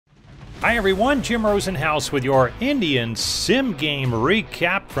Hi everyone, Jim Rosenhaus with your Indians sim game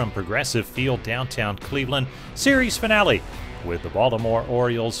recap from Progressive Field, downtown Cleveland. Series finale with the Baltimore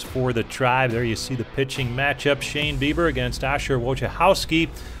Orioles for the Tribe. There you see the pitching matchup. Shane Bieber against Asher Wojciechowski,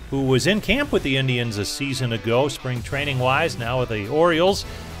 who was in camp with the Indians a season ago, spring training-wise, now with the Orioles.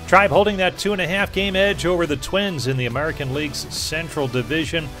 Tribe holding that 2.5 game edge over the Twins in the American League's Central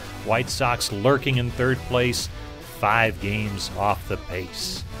Division. White Sox lurking in third place, 5 games off the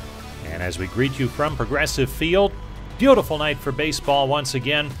pace. And as we greet you from Progressive Field, beautiful night for baseball once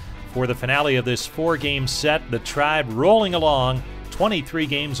again. For the finale of this 4-game set, the Tribe rolling along, 23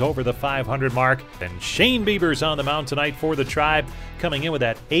 games over the 500 mark. And Shane Bieber's on the mound tonight for the Tribe, coming in with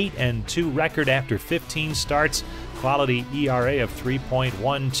that 8-2 record after 15 starts. Quality ERA of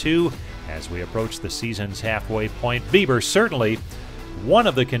 3.12 as we approach the season's halfway point. Bieber certainly one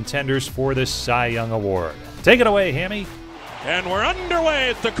of the contenders for this Cy Young Award. Take it away, Hammy. And we're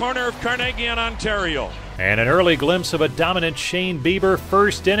underway at the corner of Carnegie and Ontario. And an early glimpse of a dominant Shane Bieber.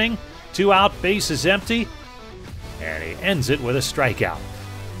 First inning, 2 out, bases empty, and he ends it with a strikeout.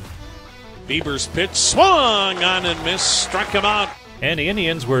 Bieber's pitch swung on and missed, struck him out. And the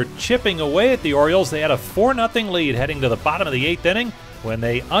Indians were chipping away at the Orioles. They had a 4-0 lead heading to the bottom of the 8th inning when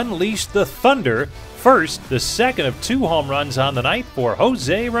they unleashed the Thunder. First, the second of 2 home runs on the night for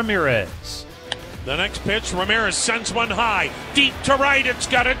Jose Ramirez. The next pitch, Ramirez sends one high, deep to right, it's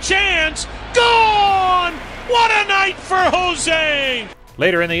got a chance, gone! What a night for Jose!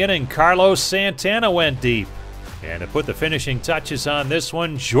 Later in the inning, Carlos Santana went deep. And to put the finishing touches on this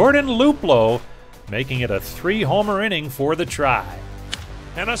one, Jordan Luplow making it a 3-homer inning for the Tribe.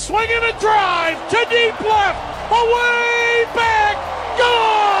 And a swing and a drive to deep left, away back, gone!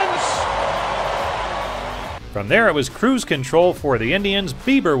 From there, it was cruise control for the Indians.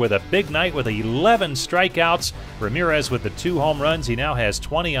 Bieber with a big night with 11 strikeouts. Ramirez with the 2 home runs. He now has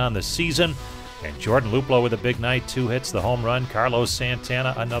 20 on the season. And Jordan Luplow with a big night, 2 hits, the home run. Carlos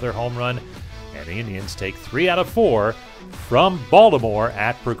Santana, another home run. And the Indians take 3 out of 4 from Baltimore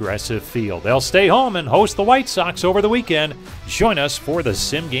at Progressive Field. They'll stay home and host the White Sox over the weekend. Join us for the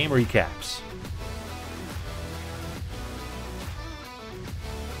Sim Game recaps.